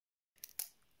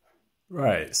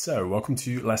Right, so welcome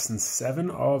to lesson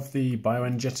 7 of the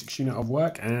Bioenergetics unit of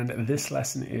work, and this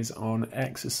lesson is on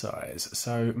exercise.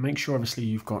 So make sure obviously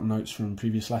you've got notes from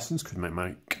previous lessons, because we might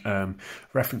make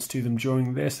reference to them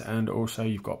during this, and also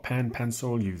you've got pen,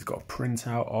 pencil, you've got a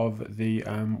printout of the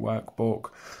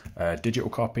workbook, digital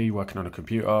copy, working on a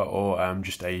computer, or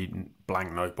just a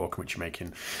blank notebook in which you're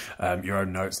making your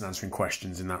own notes and answering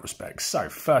questions in that respect. So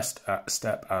first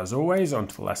step, as always,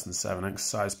 onto the lesson 7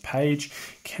 exercise page.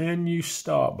 Can you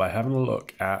start by having a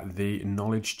look at the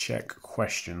knowledge check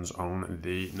questions on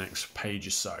the next page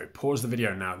or so? Pause the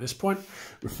video now at this point,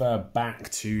 refer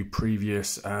back to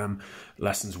previous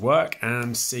lessons work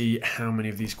and see how many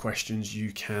of these questions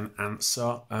you can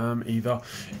answer, either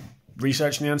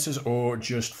researching the answers or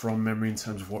just from memory in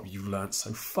terms of what you've learned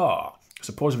so far.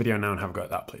 So pause the video now and have a go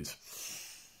at that, please.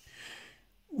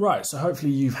 Right, so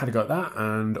hopefully you've had a go at that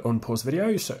and unpause the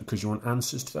video because you want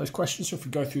answers to those questions. So if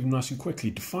we go through them nice and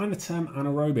quickly, define the term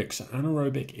anaerobic. So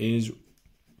anaerobic is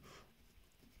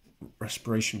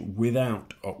respiration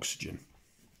without oxygen.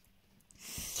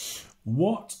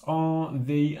 What are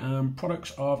the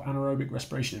products of anaerobic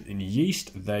respiration? In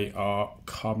yeast, they are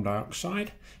carbon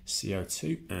dioxide,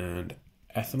 CO2, and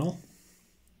ethanol.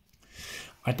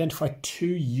 Identify 2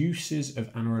 uses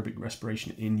of anaerobic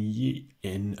respiration in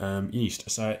yeast.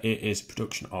 So it is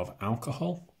production of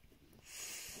alcohol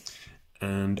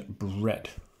and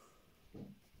bread.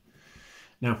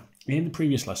 Now, in the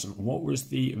previous lesson, what was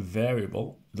the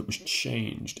variable that was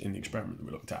changed in the experiment that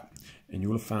we looked at? And you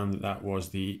will have found that that was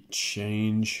the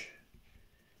change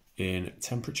in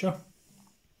temperature.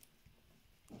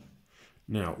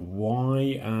 Now,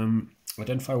 why?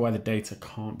 Identify why the data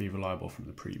can't be reliable from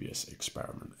the previous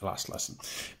experiment, the last lesson,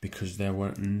 because there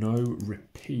were no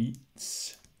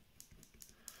repeats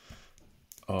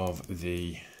of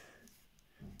the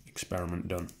experiment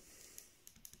done.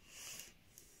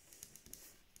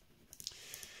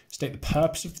 State the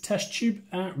purpose of the test tube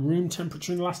at room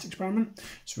temperature in the last experiment.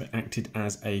 So it acted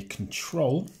as a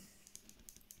control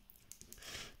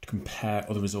to compare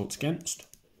other results against.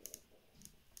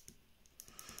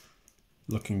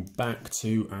 Looking back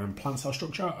to plant cell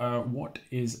structure, what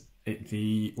does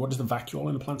the vacuole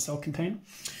in the plant cell contain?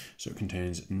 So it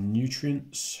contains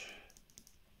nutrients,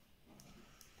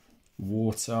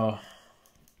 water,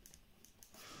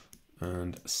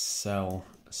 and cell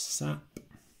sap.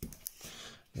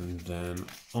 And then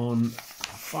on the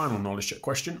final knowledge check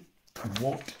question,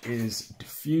 what is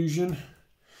diffusion?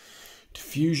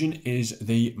 Diffusion is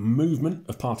the movement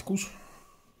of particles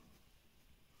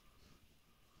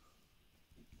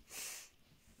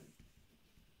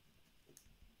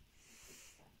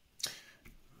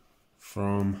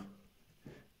from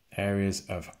areas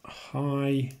of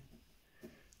high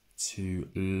to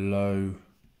low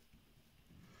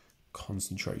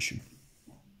concentration.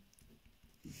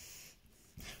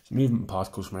 So movement of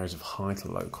particles from areas of high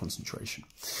to low concentration.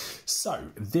 So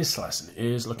this lesson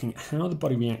is looking at how the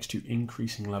body reacts to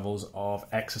increasing levels of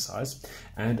exercise,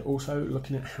 and also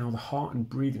looking at how the heart and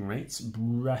breathing rates,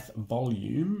 breath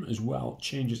volume as well,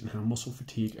 changes, and how muscle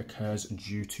fatigue occurs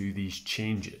due to these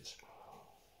changes.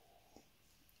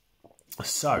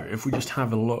 So if we just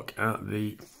have a look at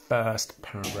the first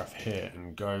paragraph here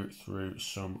and go through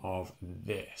some of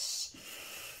this.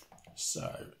 So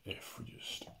if we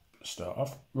just start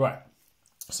off, right.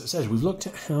 So it says we've looked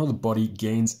at how the body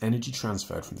gains energy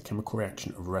transferred from the chemical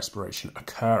reaction of respiration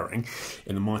occurring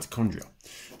in the mitochondria.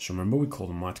 So remember, we call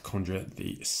the mitochondria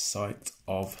the site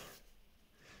of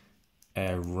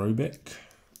aerobic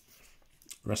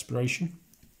respiration.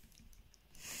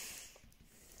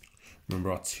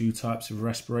 Remember, our 2 types of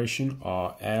respiration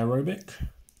are aerobic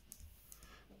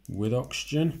with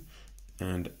oxygen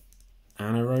and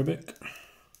anaerobic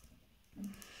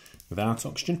without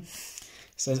oxygen.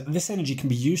 It says this energy can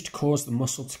be used to cause the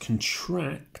muscle to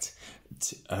contract,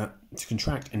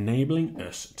 enabling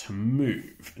us to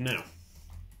move. Now,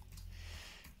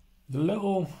 the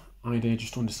little idea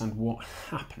just to understand what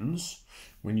happens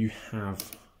when you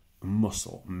have a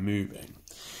muscle moving.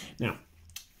 Now,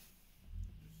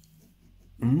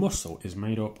 muscle is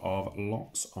made up of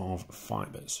lots of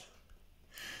fibers.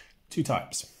 2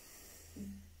 types.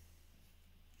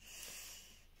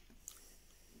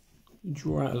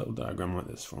 Draw out a little diagram like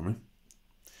this for me.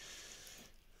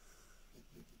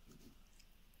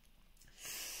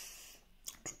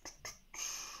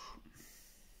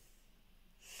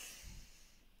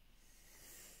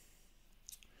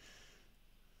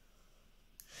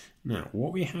 Now,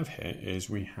 what we have here is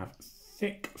we have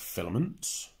thick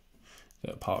filaments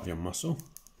that are part of your muscle,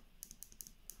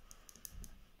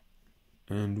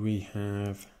 and we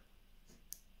have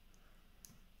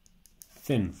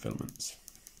thin filaments.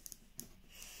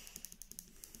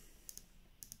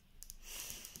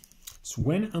 So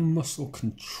when a muscle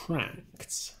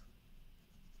contracts,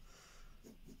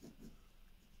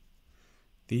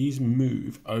 these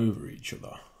move over each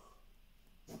other.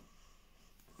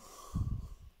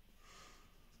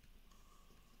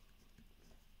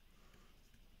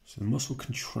 So the muscle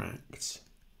contracts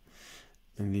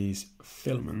and these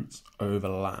filaments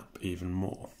overlap even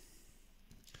more.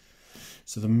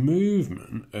 So the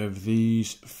movement of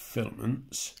these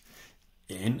filaments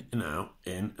in and out,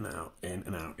 in and out, in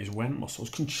and out is when muscles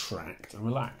contract and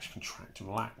relax,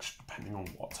 depending on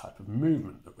what type of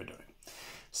movement that we're doing.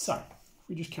 So if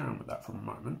we just carry on with that for a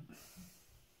moment.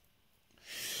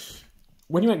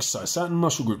 When you exercise, certain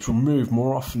muscle groups will move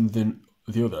more often than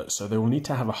the other, so they will need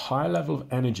to have a higher level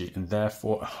of energy and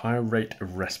therefore a higher rate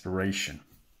of respiration.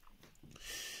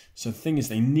 So the thing is,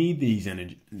 they need this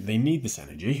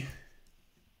energy.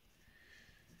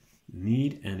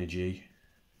 Need energy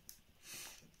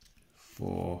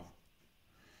for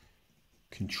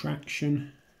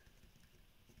contraction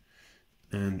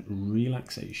and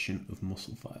relaxation of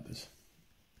muscle fibers.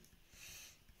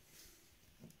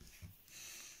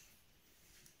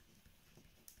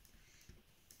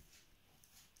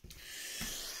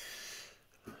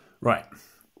 Right.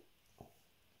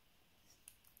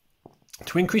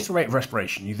 To increase the rate of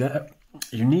respiration,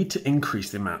 you need to increase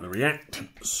the amount of the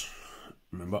reactants.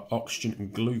 Remember, oxygen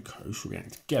and glucose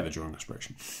react together during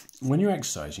respiration. When you're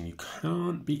exercising, you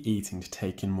can't be eating to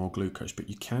take in more glucose, but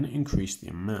you can increase the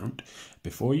amount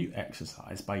before you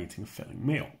exercise by eating a filling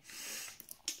meal.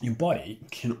 Your body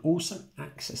can also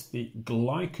access the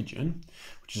glycogen,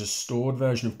 which is a stored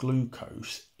version of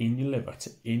glucose in your liver,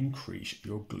 to increase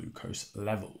your glucose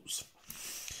levels.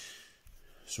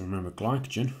 So remember,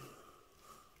 glycogen,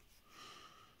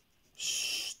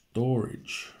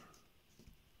 storage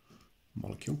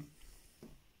molecule.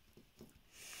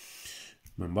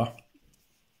 Remember,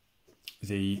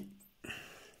 the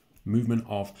movement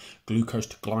of glucose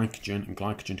to glycogen and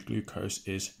glycogen to glucose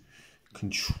is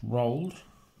controlled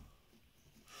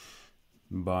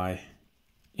by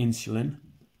insulin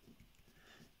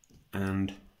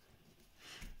and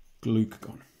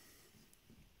glucagon,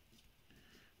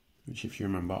 which, if you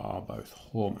remember, are both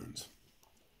hormones.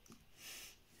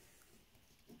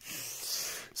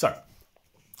 So,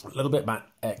 a little bit about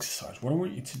exercise. What I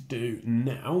want you to do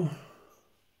now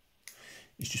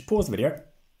is just pause the video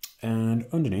and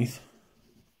underneath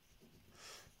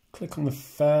click on the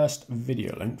first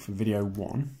video link for video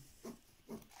 1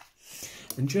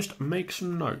 and just make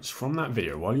some notes from that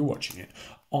video while you're watching it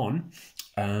on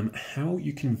how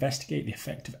you can investigate the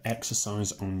effect of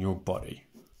exercise on your body.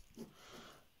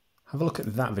 Have a look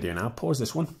at that video now. Pause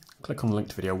this one, click on the link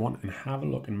to video 1 and have a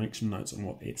look and make some notes on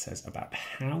what it says about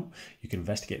how you can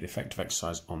investigate the effect of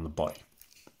exercise on the body.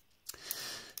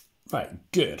 Right,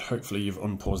 good. Hopefully you've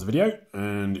unpaused the video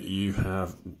and you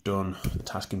have done the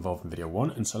task involved in video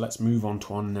 1. And so let's move on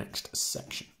to our next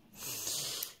section.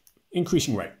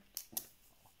 Increasing rate.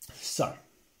 So,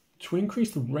 to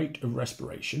increase the rate of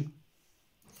respiration,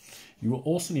 you will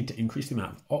also need to increase the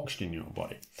amount of oxygen in your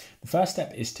body. The first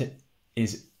step to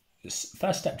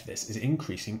this is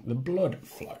increasing the blood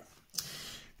flow.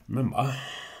 Remember,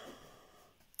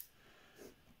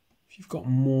 if you've got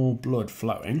more blood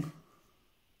flowing,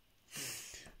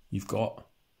 you've got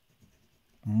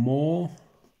more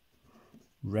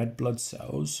red blood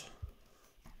cells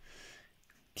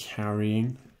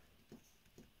carrying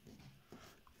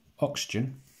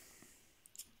oxygen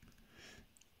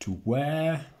to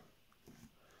where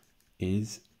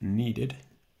is needed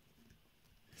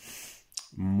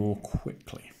more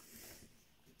quickly.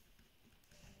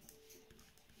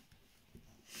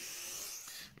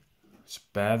 So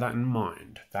bear that in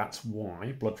mind. That's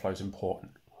why blood flow is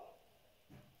important.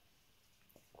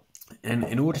 And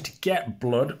in order to get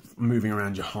blood moving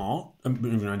around your heart and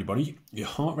moving around your body, your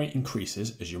heart rate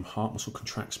increases as your heart muscle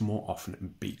contracts more often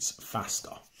and beats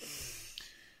faster,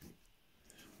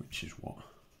 which is what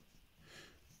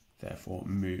therefore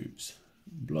moves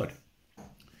blood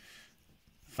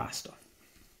faster.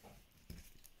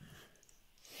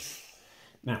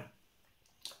 Now,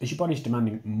 as your body's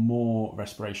demanding more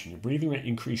respiration, your breathing rate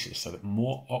increases so that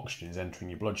more oxygen is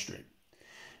entering your bloodstream.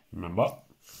 Remember,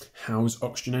 how is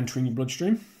oxygen entering your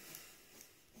bloodstream?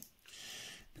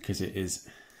 Because it is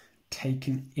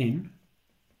taken in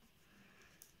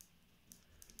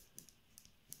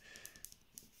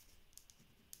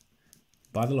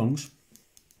by the lungs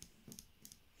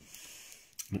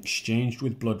and exchanged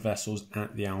with blood vessels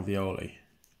at the alveoli.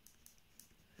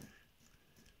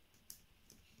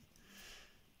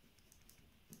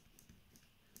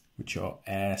 which are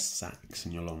air sacs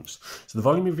in your lungs. So the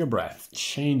volume of your breath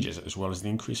changes as well as the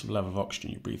increase of level of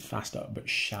oxygen. You breathe faster but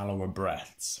shallower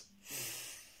breaths.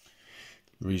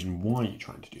 The reason why you're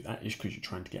trying to do that is because you're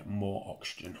trying to get more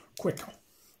oxygen quicker.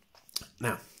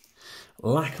 Now,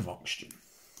 lack of oxygen.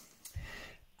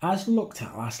 As looked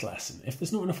at last lesson, if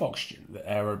there's not enough oxygen, the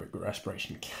aerobic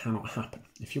respiration cannot happen.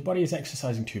 If your body is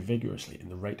exercising too vigorously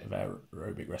and the rate of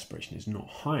aerobic respiration is not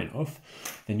high enough,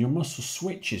 then your muscle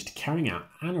switches to carrying out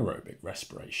anaerobic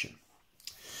respiration.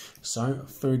 So,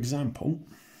 for example,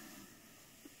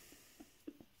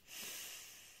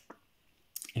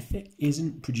 if it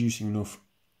isn't producing enough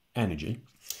energy,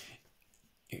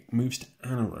 it moves to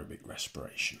anaerobic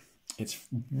respiration. It's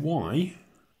why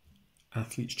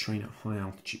athletes train at high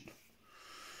altitude.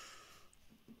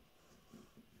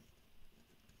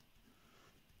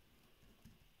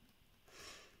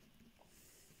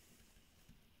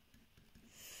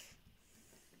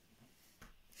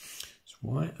 It's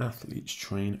why athletes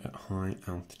train at high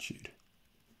altitude.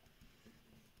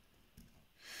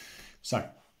 So,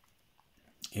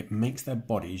 it makes their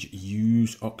bodies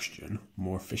use oxygen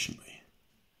more efficiently.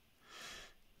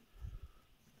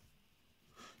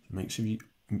 It makes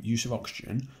use of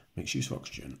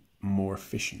oxygen more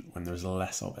efficient when there's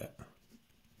less of it.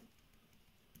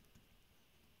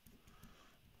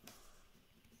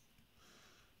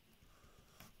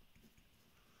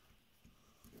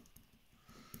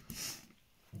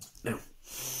 Now,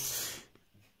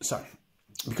 so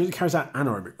because it carries out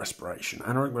anaerobic respiration,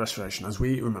 as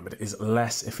we remembered, is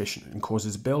less efficient and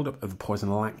causes build-up of the poison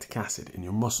lactic acid in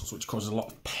your muscles, which causes a lot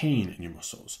of pain in your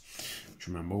muscles, which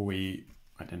remember we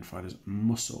identified as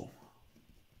muscle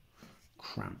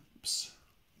cramps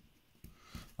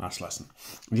last lesson.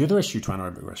 The other issue to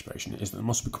anaerobic respiration is that the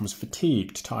muscle becomes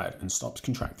fatigued, tired, and stops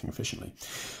contracting efficiently.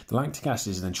 The lactic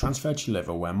acid is then transferred to your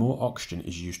liver, where more oxygen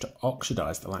is used to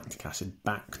oxidize the lactic acid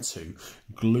back to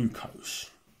glucose.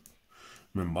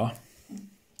 Remember,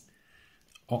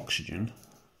 oxygen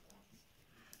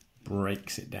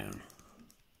breaks it down.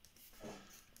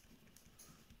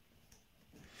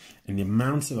 And the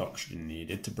amount of oxygen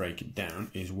needed to break it down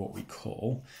is what we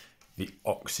call the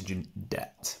oxygen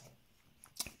debt.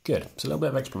 Good, so a little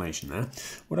bit of explanation there.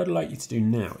 What I'd like you to do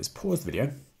now is pause the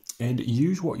video and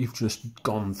use what you've just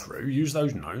gone through, use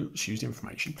those notes, use the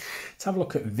information, to have a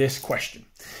look at this question.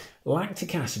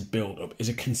 Lactic acid buildup is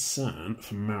a concern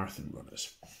for marathon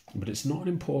runners, but it's not an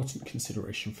important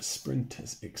consideration for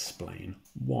sprinters. Explain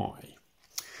why.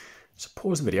 So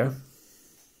pause the video,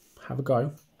 have a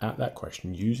go at that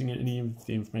question, using any of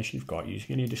the information you've got,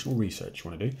 using any additional research you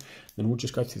want to do, then we'll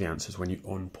just go through the answers when you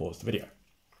unpause the video.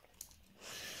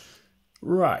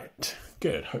 Right,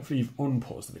 good. Hopefully you've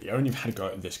unpaused the video and you've had a go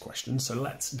at this question. So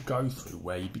let's go through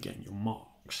where you begin your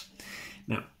marks.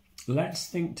 Now, let's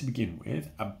think to begin with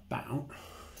about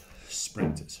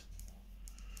sprinters.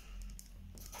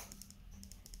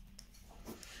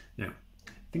 Now,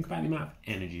 think about the amount of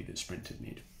energy that sprinters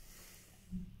need.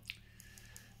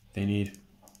 They need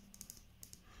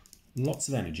lots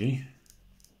of energy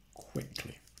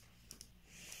quickly.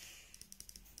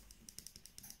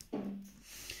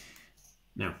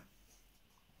 Now,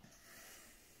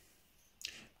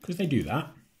 because they do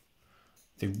that,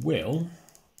 they will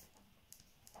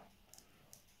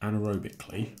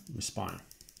anaerobically respire.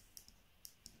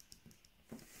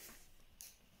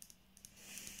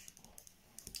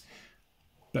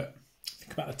 But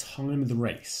think about the time of the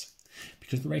race.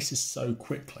 Because the race is so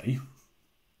quickly,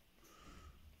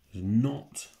 there's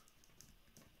not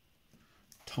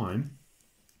time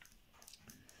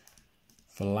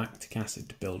for lactic acid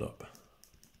to build up.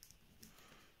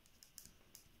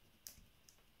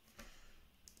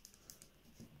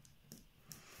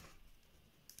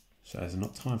 So there's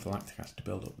not time for lactic acid to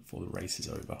build up before the race is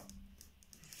over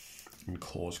and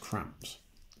cause cramps.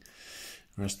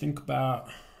 Whereas think about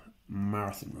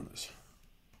marathon runners.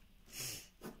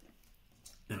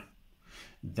 Now,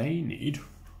 they need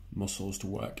muscles to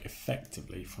work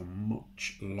effectively for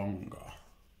much longer.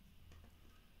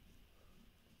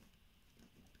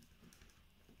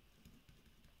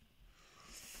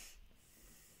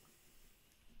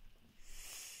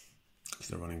 Because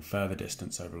they're running further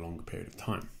distance over a longer period of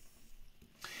time.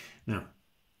 Now,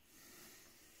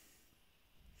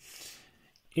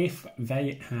 if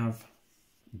they have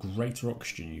greater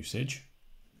oxygen usage,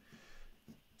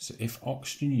 so if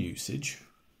oxygen usage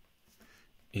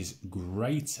is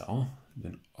greater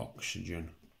than oxygen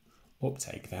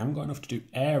uptake, they haven't got enough to do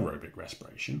aerobic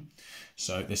respiration,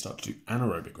 so they start to do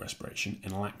anaerobic respiration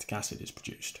and lactic acid is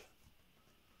produced.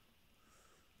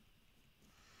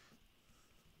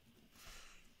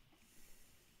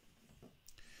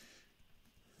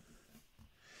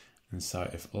 And so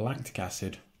if lactic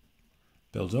acid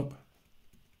builds up,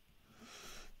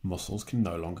 muscles can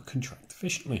no longer contract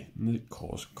efficiently and it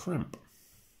causes cramp.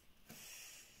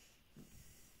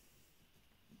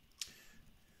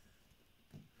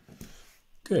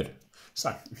 Good.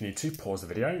 So if you need to, pause the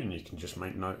video and you can just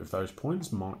make note of those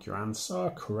points, mark your answer,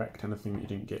 correct anything that you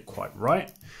didn't get quite right.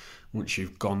 Once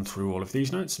you've gone through all of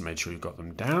these notes and made sure you've got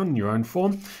them down in your own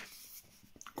form,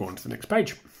 go on to the next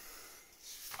page.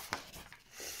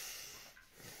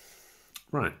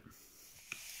 Right.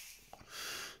 A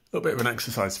little bit of an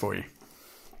exercise for you.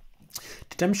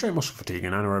 To demonstrate muscle fatigue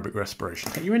and anaerobic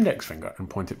respiration, take your index finger and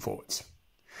point it forwards.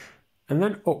 And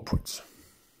then upwards.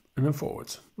 And then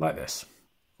forwards, like this.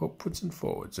 Upwards and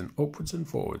forwards, and upwards and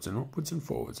forwards, and upwards and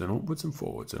forwards, and upwards and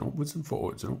forwards, and upwards and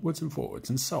forwards, and upwards and forwards,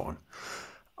 and so on.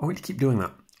 I want you to keep doing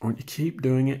that. I want you to keep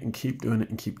doing it and keep doing it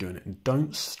and keep doing it. And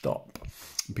don't stop,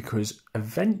 because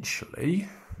eventually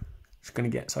it's going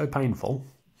to get so painful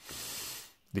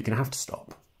that you're going to have to stop.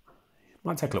 It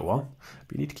might take a little while,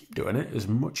 but you need to keep doing it as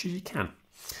much as you can.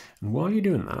 And while you're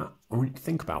doing that, I want you to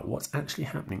think about what's actually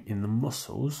happening in the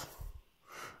muscles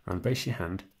around the base of your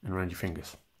hand and around your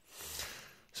fingers.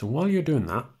 So while you're doing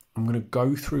that, I'm going to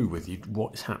go through with you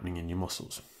what is happening in your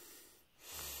muscles.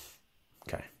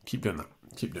 Okay, keep doing that.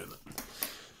 Keep doing that.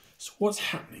 So what's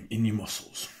happening in your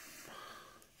muscles?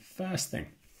 First thing,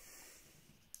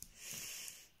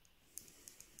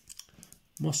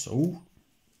 muscle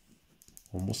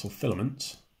or muscle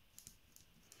filaments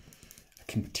are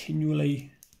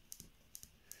continually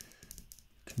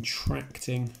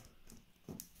contracting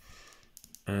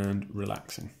and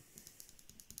relaxing.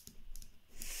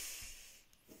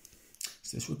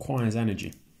 So this requires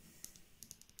energy.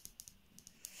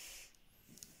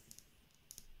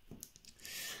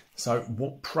 So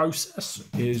what process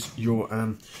is your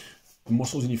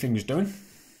muscles in your fingers doing?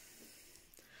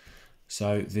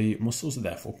 So the muscles are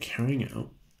therefore carrying out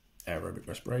aerobic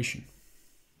respiration.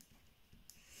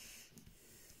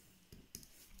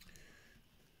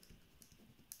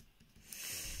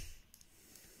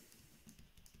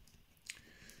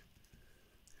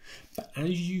 But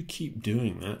as you keep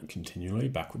doing that continually,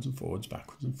 backwards and forwards,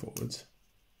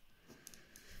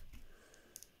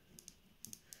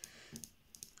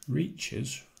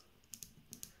 reaches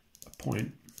a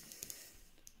point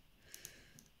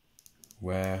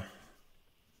where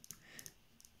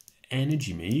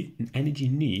energy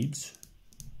needs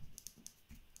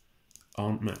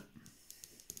aren't met.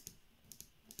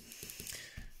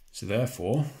 So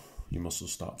therefore, your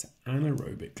muscles start to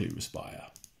anaerobically respire,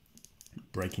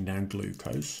 breaking down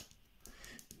glucose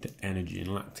to energy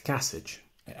and lactic acid.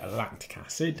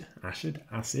 Acid.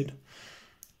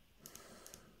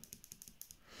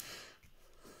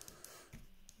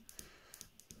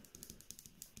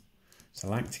 So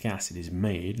lactic acid is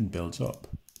made and builds up.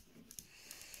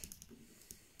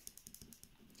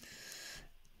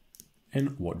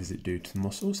 And what does it do to the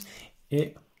muscles?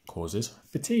 It causes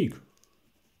fatigue.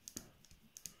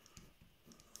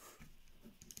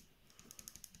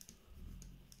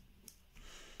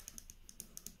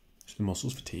 So the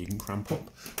muscles fatigue and cramp up.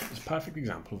 It's a perfect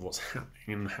example of what's happening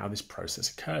and how this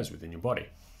process occurs within your body.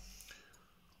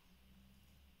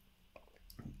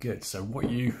 Good, so what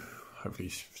you... Hopefully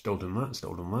you've still done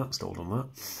that.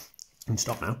 And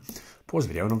stop now. Pause the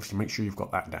video and obviously make sure you've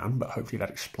got that down, but hopefully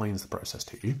that explains the process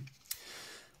to you.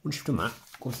 Once you've done that,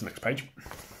 go on to the next page.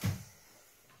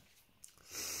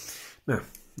 Now,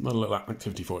 another little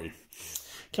activity for you.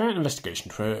 Carry out an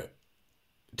investigation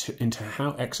into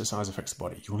how exercise affects the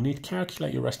body. You will need to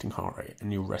calculate your resting heart rate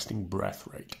and your resting breath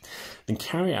rate. Then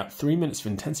carry out 3 minutes of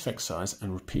intensive exercise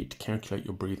and repeat to calculate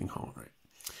your breathing heart rate.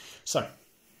 So,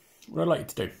 what I'd like you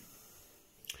to do,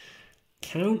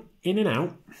 count in and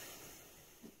out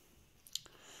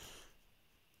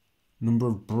number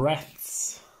of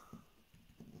breaths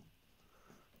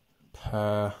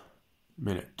per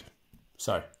minute.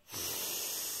 So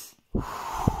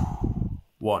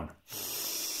 1,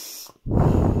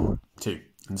 2,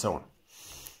 and so on.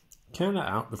 Count that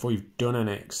out before you've done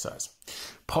any exercise.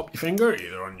 Pop your finger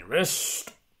either on your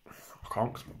wrist, I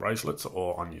can't because my bracelets,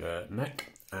 or on your neck,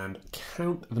 and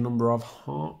count the number of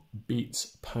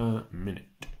heartbeats per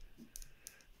minute.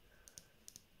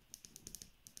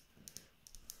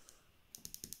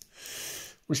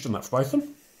 Once you've done that for both of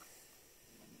them,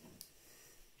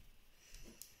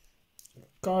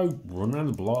 go run around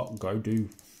the block, go do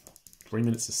 3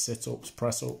 minutes of sit-ups,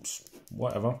 press-ups,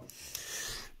 whatever.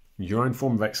 Your own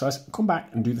form of exercise. Come back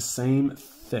and do the same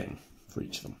thing for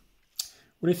each of them.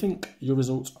 What do you think your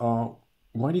results are?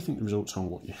 Why do you think the results are on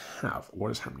what you have?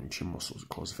 What is happening to your muscles that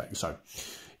cause effect? So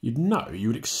you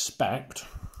would expect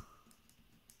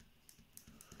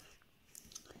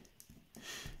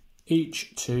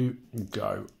each to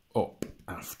go up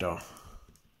after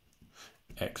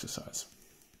exercise.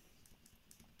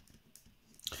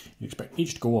 You'd expect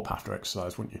each to go up after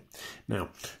exercise, wouldn't you? Now,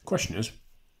 question is,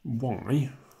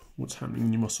 why? What's happening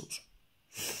in your muscles?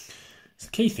 So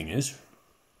the key thing is,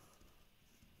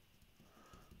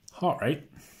 heart rate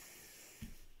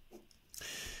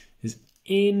is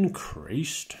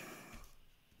increased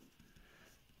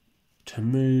to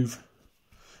move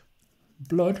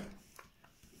blood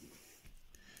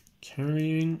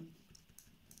carrying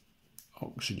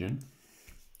oxygen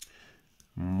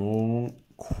more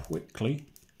quickly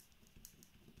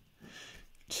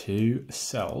to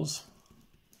cells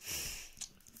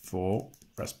for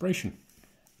respiration.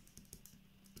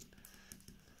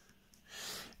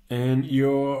 And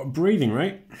your breathing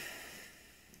rate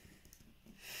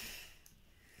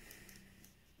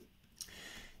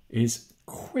is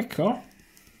quicker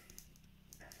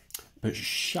but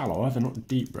shallower. They're not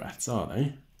deep breaths, are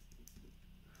they?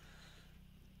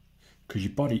 Because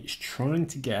your body is trying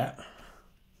to get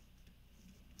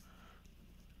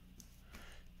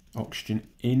oxygen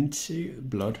into the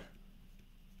blood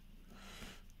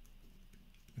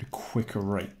at a quicker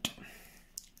rate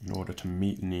in order to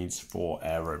meet the needs for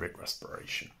aerobic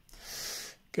respiration.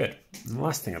 Good. And the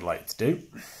last thing I'd like to do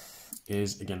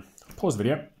is, again, pause the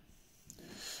video,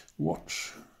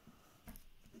 watch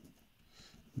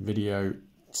video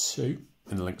 2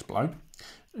 in the links below,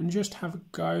 and just have a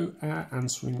go at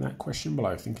answering that question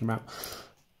below, thinking about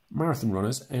marathon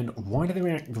runners and why do they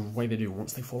react the way they do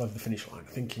once they fall over the finish line.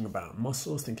 Thinking about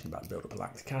muscles, thinking about build-up of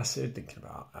lactic acid, thinking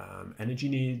about energy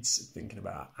needs, thinking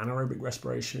about anaerobic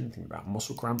respiration, thinking about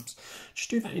muscle cramps. Just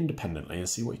do that independently and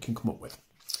see what you can come up with.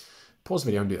 Pause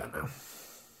the video and do that now.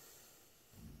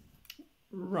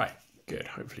 Right, good.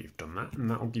 Hopefully you've done that,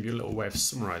 and that will give you a little way of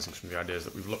summarising some of the ideas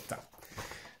that we've looked at.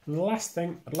 And the last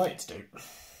thing I'd like to do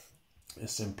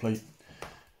is simply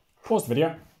pause the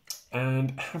video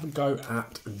and have a go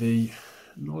at the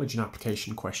knowledge and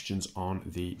application questions on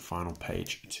the final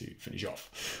page to finish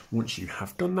off. Once you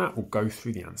have done that, we'll go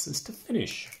through the answers to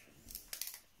finish.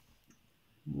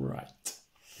 Right.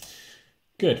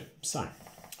 Good. So,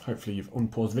 hopefully you've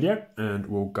unpaused the video and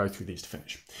we'll go through these to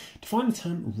finish. Define the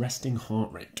term resting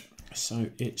heart rate. So,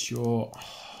 it's your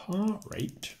heart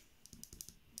rate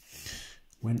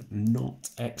when not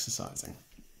exercising.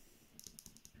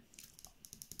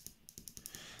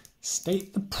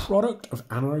 State the product of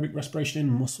anaerobic respiration in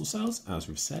muscle cells, as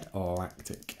we've said,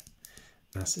 lactic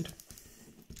acid.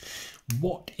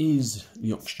 What is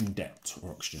the oxygen debt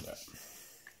or oxygen debt?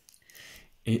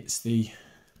 It's the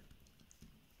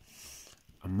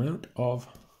amount of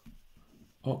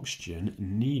oxygen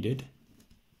needed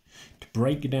to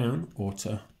break down or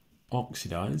to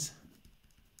oxidize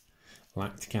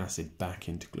lactic acid back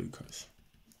into glucose.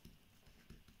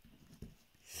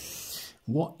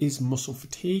 What is muscle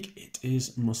fatigue? It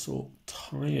is muscle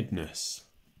tiredness.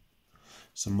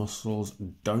 So muscles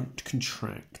don't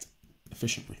contract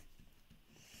efficiently.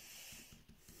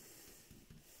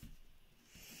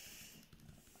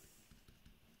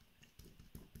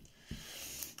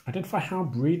 Identify how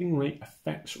breathing rate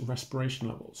affects respiration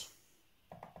levels.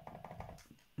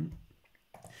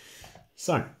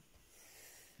 So,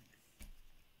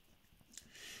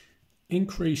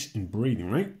 increase in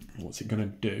breathing rate, what's it going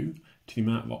to do to the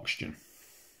amount of oxygen?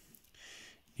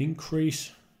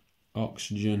 Increase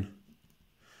oxygen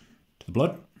to the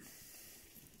blood.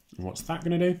 And what's that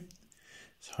going to do?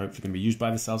 It's hopefully going to be used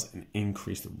by the cells and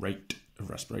increase the rate of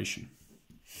respiration.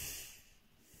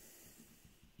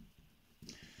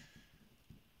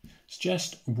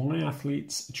 Suggest why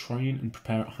athletes train and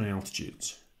prepare at high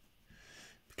altitudes.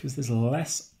 Because there's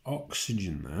less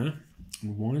oxygen there.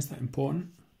 And why is that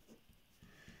important?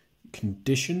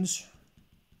 Conditions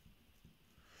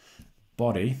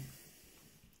body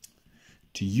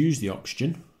to use the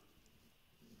oxygen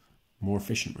more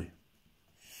efficiently.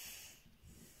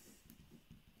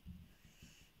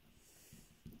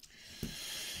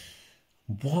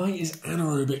 Why is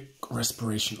anaerobic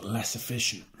respiration less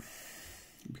efficient?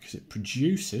 Because it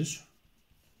produces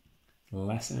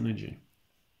less energy.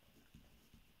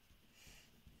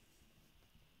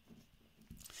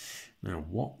 Now,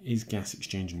 what is gas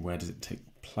exchange and where does it take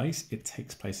place? It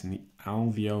takes place in the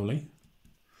alveoli,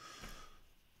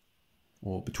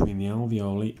 or between the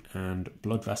alveoli and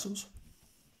blood vessels.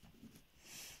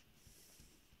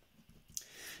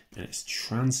 And it's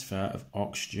transfer of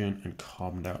oxygen and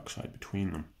carbon dioxide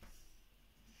between them.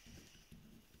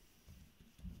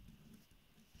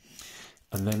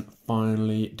 And then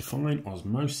finally, define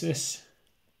osmosis.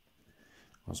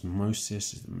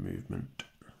 Osmosis is the movement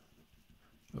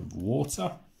of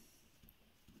water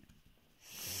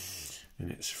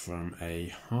and it's from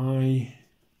a high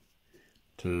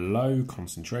to low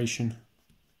concentration,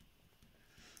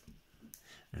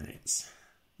 and it's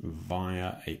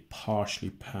via a partially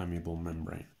permeable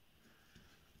membrane.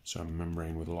 So a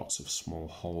membrane with lots of small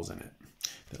holes in it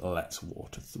that lets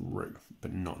water through,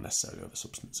 but not necessarily other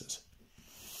substances.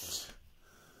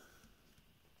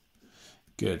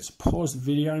 Good. So pause the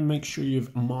video and make sure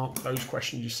you've marked those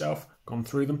questions yourself, gone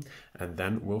through them, and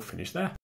then we'll finish there.